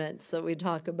elements that we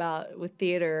talk about with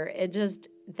theater,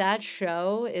 that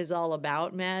show is all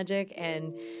about magic.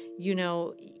 And, you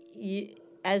know,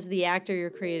 as the actor,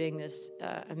 you're creating this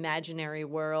imaginary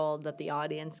world that the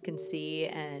audience can see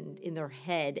and in their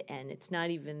head, and it's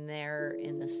not even there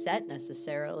in the set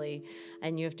necessarily.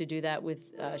 And you have to do that with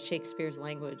Shakespeare's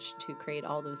language to create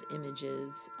all those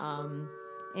images.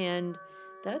 And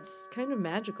that's kind of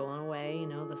magical in a way, you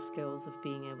know, the skills of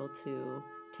being able to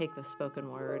take the spoken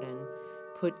word and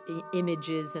put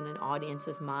images in an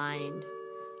audience's mind,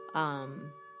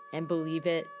 and believe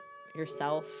it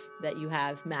yourself that you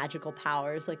have magical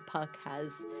powers, like Puck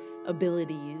has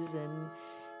abilities and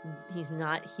he's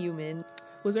not human.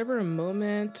 Was there ever a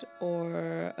moment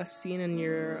or a scene in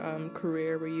your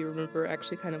career where you remember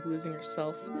actually kind of losing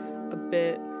yourself a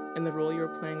bit in the role you were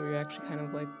playing, where you're actually kind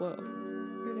of like, whoa,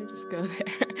 where did I just go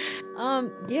there?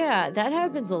 Yeah, that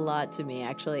happens a lot to me,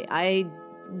 actually. I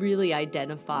really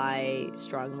identify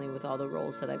strongly with all the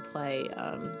roles that I play.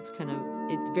 It's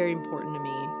very important to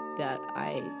me that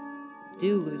I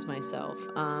do lose myself.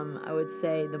 I would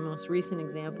say the most recent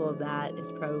example of that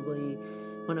is probably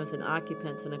when I was in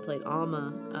Occupants and I played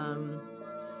Alma.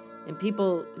 And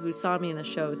people who saw me in the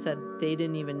show said they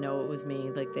didn't even know it was me.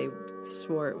 Like, they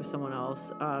swore it was someone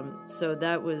else. So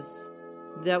that was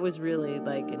really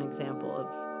like an example of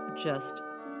just,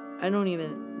 I don't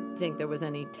even think there was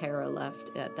any Tara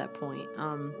left at that point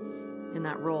in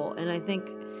that role. And I think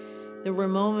there were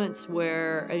moments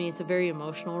where, I mean, it's a very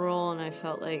emotional role, and I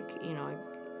felt like, you know, I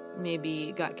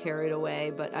maybe got carried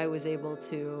away, but I was able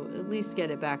to at least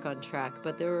get it back on track.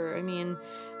 But there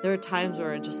were times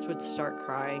where I just would start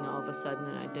crying all of a sudden,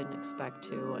 and I didn't expect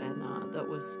to, and that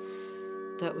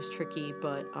was tricky.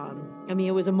 But I mean,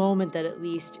 it was a moment that at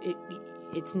least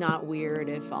it's not weird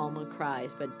if Alma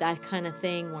cries, but that kind of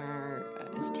thing where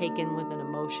I was taken with an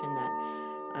emotion that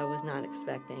I was not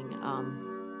expecting.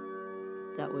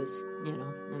 That was, you know,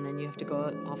 and then you have to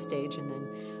go off stage and then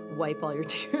wipe all your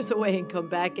tears away and come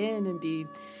back in and be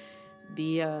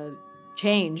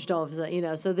changed all of a sudden, you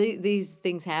know. So these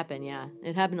things happen, yeah.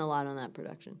 It happened a lot on that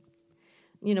production.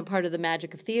 You know, part of the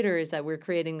magic of theater is that we're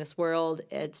creating this world.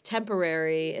 It's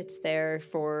temporary. It's there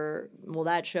for, well,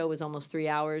 that show was almost 3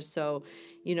 hours. So,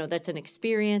 you know, that's an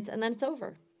experience, and then it's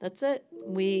over. That's it.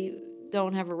 We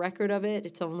don't have a record of it.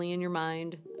 It's only in your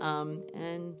mind.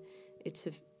 And it's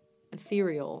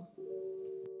ethereal.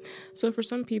 So for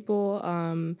some people,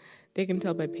 they can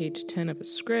tell by page 10 of a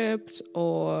script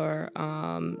or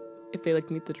if they like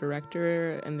meet the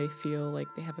director and they feel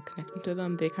like they have a connection to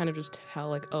them, they kind of just tell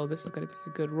like, oh, this is going to be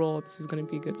a good role, this is going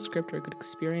to be a good script or a good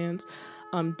experience.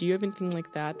 Do you have anything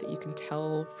like that you can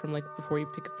tell from like before you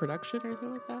pick a production or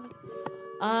anything like that?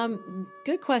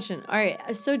 Good question. All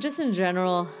right. So just in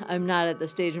general, I'm not at the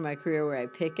stage in my career where I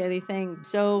pick anything.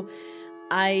 So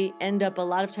I end up a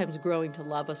lot of times growing to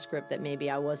love a script that maybe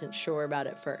I wasn't sure about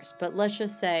at first. But let's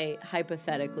just say,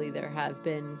 hypothetically, there have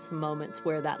been some moments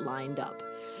where that lined up.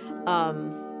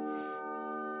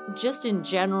 Just in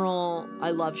general,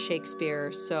 I love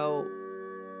Shakespeare, so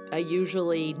I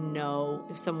usually know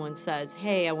if someone says,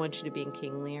 hey, I want you to be in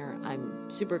King Lear, I'm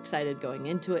super excited going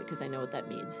into it because I know what that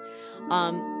means.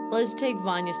 Let's take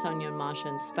Vanya, Sonia, and Masha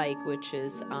and Spike, which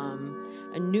is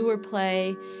a newer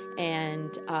play,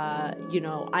 and,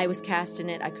 I was cast in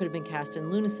it. I could have been cast in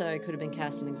Lunasa, I could have been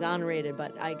cast in Exonerated,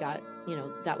 but I got,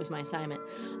 that was my assignment.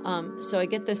 So I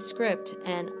get this script,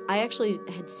 and I actually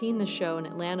had seen the show in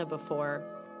Atlanta before.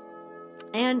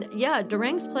 And yeah,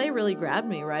 Durang's play really grabbed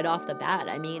me right off the bat.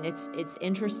 I mean, it's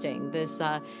interesting. This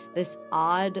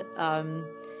odd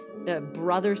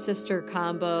brother-sister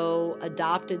combo,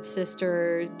 adopted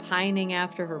sister pining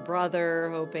after her brother,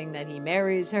 hoping that he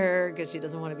marries her because she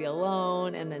doesn't want to be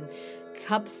alone, and then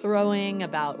cup throwing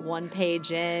about one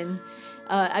page in.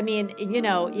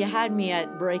 You had me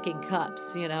at breaking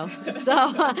cups,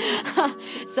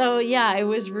 So yeah, I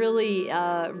was really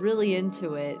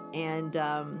into it. And,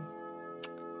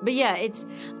 but yeah,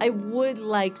 I would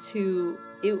like to,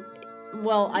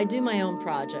 I do my own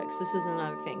projects. This is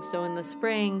another thing. So in the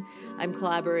spring, I'm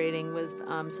collaborating with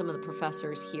some of the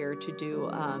professors here to do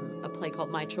a play called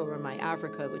My Children, My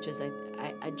Africa, which is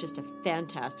just a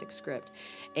fantastic script.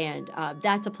 And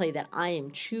that's a play that I am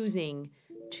choosing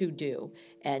to do.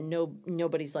 And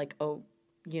nobody's like, oh,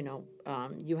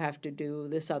 you have to do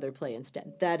this other play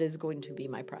instead. That is going to be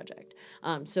my project.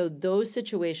 So those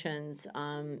situations,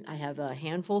 I have a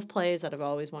handful of plays that I've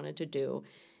always wanted to do,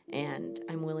 and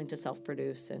I'm willing to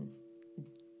self-produce and,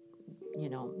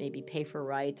 maybe pay for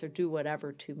rights or do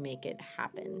whatever to make it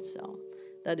happen. So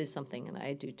that is something that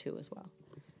I do too as well.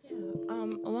 Yeah.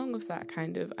 Along with that,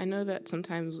 I know that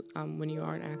sometimes when you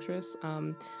are an actress,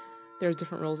 there's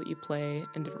different roles that you play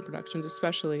in different productions,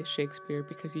 especially Shakespeare,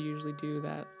 because you usually do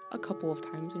that a couple of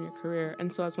times in your career.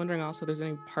 And so I was wondering also if there's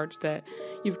any parts that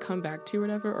you've come back to or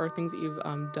whatever, or things that you've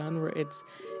done where it's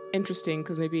interesting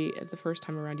because maybe the first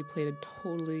time around you played a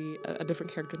totally a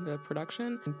different character in the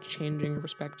production, and changing your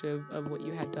perspective of what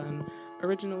you had done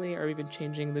originally, or even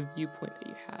changing the viewpoint that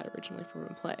you had originally from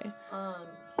a play.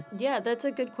 Yeah, that's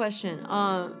a good question.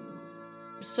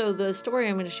 So the story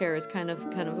I'm going to share is kind of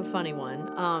a funny one.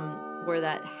 Where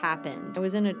that happened. I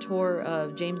was in a tour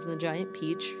of James and the Giant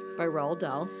Peach by Roald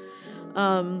Dahl.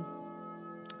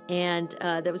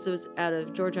 That was out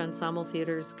of Georgia Ensemble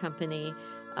Theater's company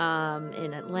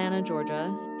in Atlanta,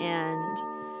 Georgia. And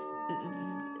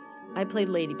I played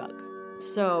Ladybug.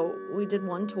 So we did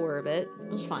one tour of it.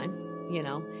 It was fine,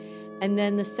 And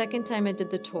then the second time I did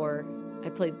the tour, I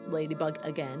played Ladybug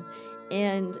again.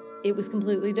 And it was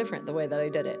completely different the way that I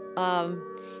did it.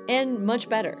 And much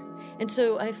better. And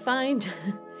so I find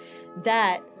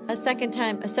that a second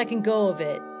go of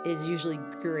it is usually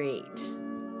great,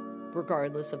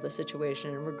 regardless of the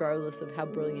situation and regardless of how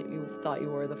brilliant you thought you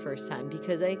were the first time.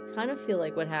 Because I kind of feel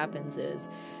like what happens is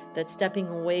that stepping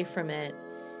away from it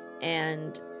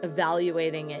and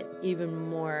evaluating it even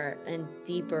more and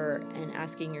deeper and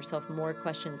asking yourself more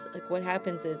questions, like what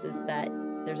happens is that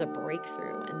there's a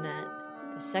breakthrough, and that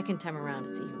the second time around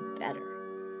it's even better,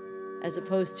 as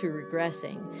opposed to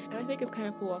regressing. And I think it's kind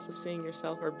of cool also seeing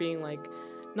yourself or being like,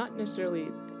 not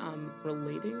necessarily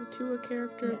relating to a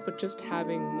character, but just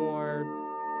having more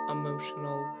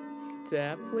emotional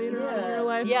depth later on in your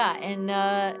life. Yeah, and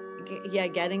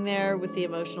getting there with the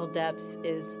emotional depth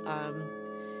is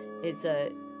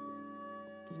a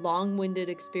long-winded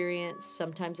experience.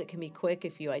 Sometimes it can be quick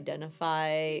if you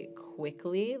identify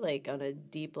quickly, like on a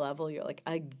deep level. You're like,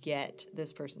 I get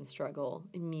this person's struggle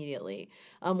immediately.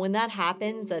 When that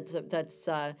happens, that's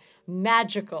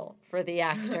magical for the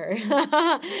actor.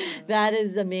 That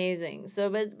is amazing. So,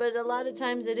 but a lot of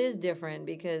times it is different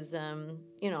because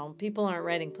people aren't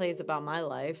writing plays about my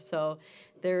life. So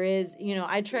there is,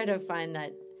 I try to find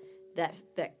that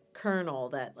kernel,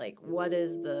 that like, what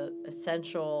is the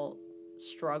essential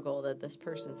struggle that this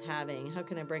person's having? How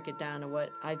can I break it down to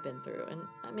what I've been through? And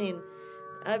I mean,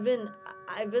 I've been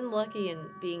lucky in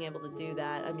being able to do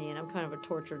that. I mean, I'm kind of a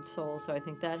tortured soul, so I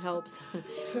think that helps.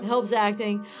 It helps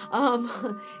acting.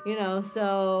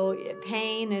 So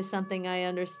pain is something I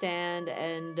understand,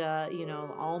 and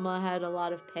Alma had a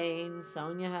lot of pain,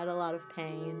 Sonia had a lot of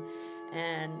pain,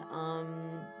 And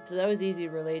so that was easy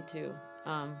to relate to.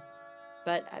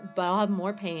 But I'll have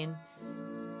more pain.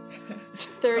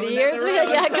 30 years,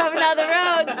 coming down the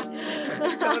road.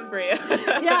 It's coming for you.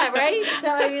 Yeah, right? So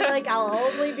I mean, like, I'll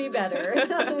only be better.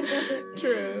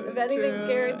 True. If anything's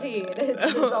guaranteed,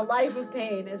 it's a life of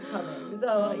pain is coming.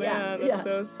 So, man, that's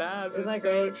so sad. Isn't that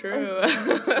so great? True.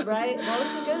 Right? Well,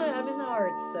 it's good. I'm in the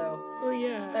arts, so. Well,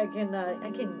 yeah. I can.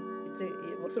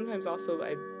 Sometimes also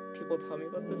people tell me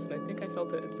about this, and I think I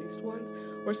felt it at least once,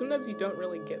 where sometimes you don't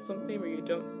really get something, where you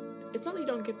don't. It's not that you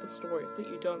don't get the story; it's that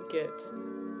you don't get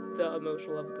the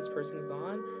emotional level this person is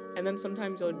on, and then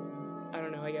sometimes I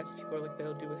don't know, I guess people are like,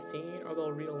 they'll do a scene, or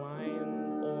they'll read a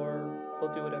line, or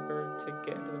they'll do whatever to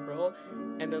get into the role,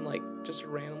 and then like just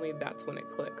randomly that's when it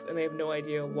clicks, and they have no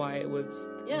idea why it was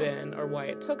then or why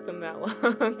it took them that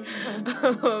long.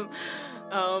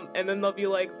 And then they'll be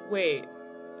like, wait,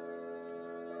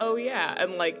 oh yeah,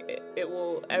 and like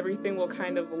everything will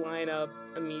kind of line up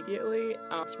immediately.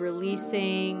 It's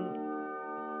releasing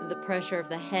the pressure of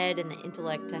the head and the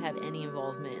intellect to have any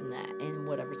involvement in that, in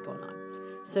whatever's going on.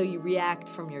 So you react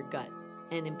from your gut,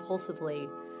 and impulsively,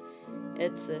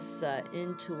 it's this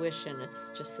intuition.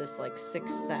 It's just this like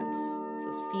sixth sense. It's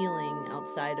this feeling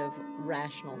outside of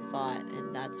rational thought,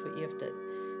 and that's what you have to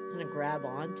kind of grab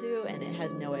onto, and it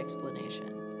has no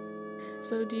explanation.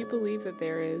 So do you believe that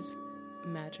there is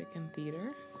magic in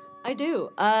theater? I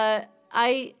do.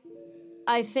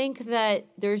 I think that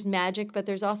there's magic, but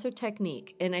there's also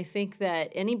technique. And I think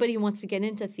that anybody who wants to get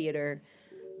into theater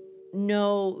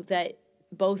know that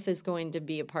both are going to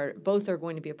be a part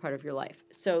of your life.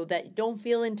 So that don't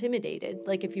feel intimidated.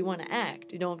 Like if you want to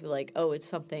act, you don't feel like, oh, it's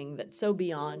something that's so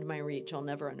beyond my reach, I'll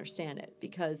never understand it.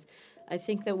 Because I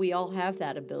think that we all have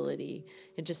that ability.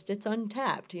 It's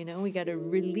untapped, we got to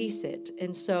release it.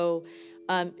 And so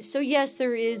yes,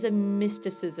 there is a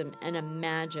mysticism and a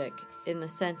magic in the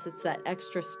sense it's that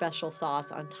extra special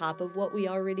sauce on top of what we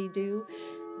already do.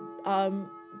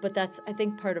 But that's, I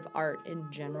think, part of art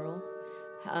in general,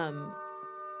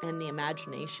 and the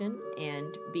imagination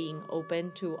and being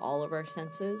open to all of our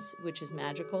senses, which is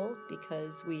magical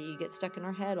because we get stuck in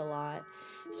our head a lot,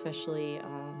 especially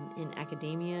in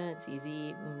academia. It's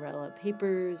easy when we write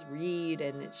papers, read,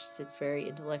 and it's very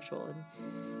intellectual.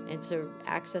 And so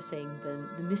accessing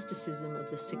the mysticism of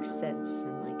the sixth sense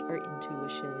and like our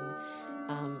intuition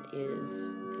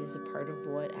is a part of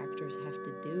what actors have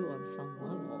to do on some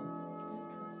level.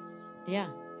 Yeah.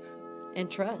 And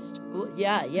trust. Well,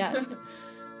 yeah. There's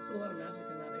a lot of magic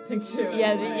in that, I think, too.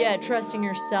 Yeah, trusting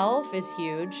yourself is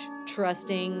huge.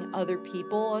 Trusting other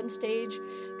people on stage,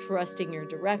 trusting your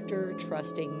director,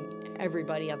 trusting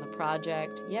everybody on the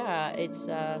project. Yeah, it's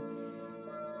an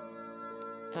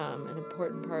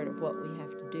important part of what we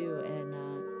have to do, and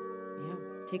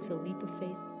it takes a leap of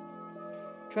faith.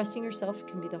 Trusting yourself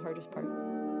can be the hardest part.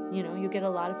 You get a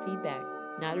lot of feedback.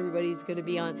 Not everybody's going to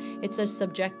be on. It's a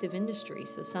subjective industry,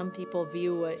 so some people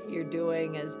view what you're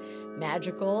doing as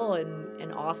magical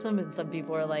and awesome, and some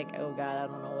people are like, oh God, I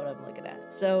don't know what I'm looking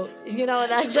at. So,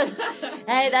 that's just,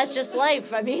 hey, that's just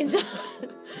life. I mean,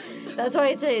 that's why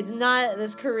I say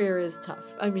this career is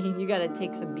tough. I mean, you got to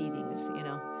take some beatings,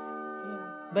 Yeah.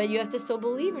 But you have to still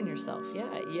believe in yourself.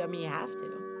 Yeah, you have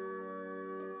to.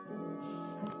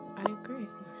 I agree.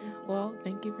 Well,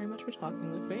 thank you very much for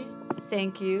talking with me.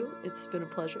 Thank you. It's been a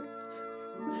pleasure.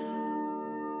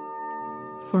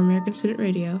 For American Student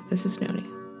Radio, this is Noni.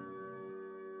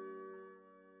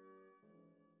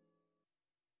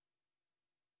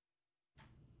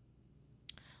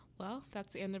 Well,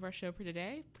 that's the end of our show for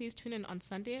today. Please tune in on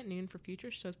Sunday at noon for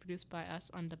future shows produced by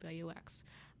us on WIUX.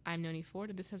 I'm Noni Ford,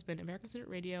 and this has been American Student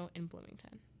Radio in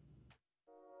Bloomington.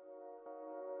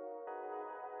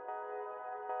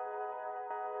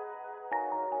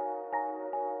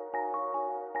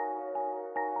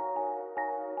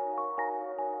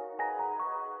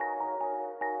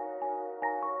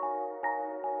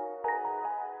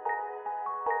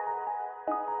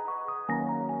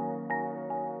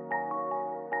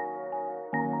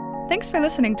 Thanks for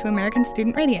listening to American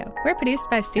Student Radio. We're produced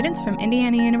by students from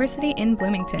Indiana University in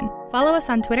Bloomington. Follow us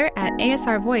on Twitter at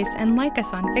ASR Voice and like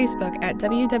us on Facebook at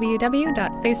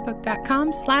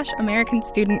www.facebook.com/American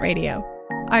Student Radio.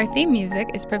 Our theme music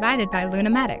is provided by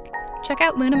Lunamatic. Check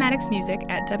out Lunamatic's music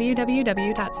at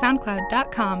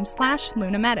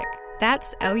www.soundcloud.com/Lunamatic.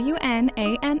 That's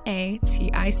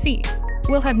LUNAMATIC.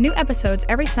 We'll have new episodes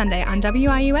every Sunday on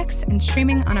WIUX and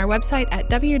streaming on our website at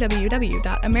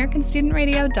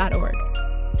www.americanstudentradio.org.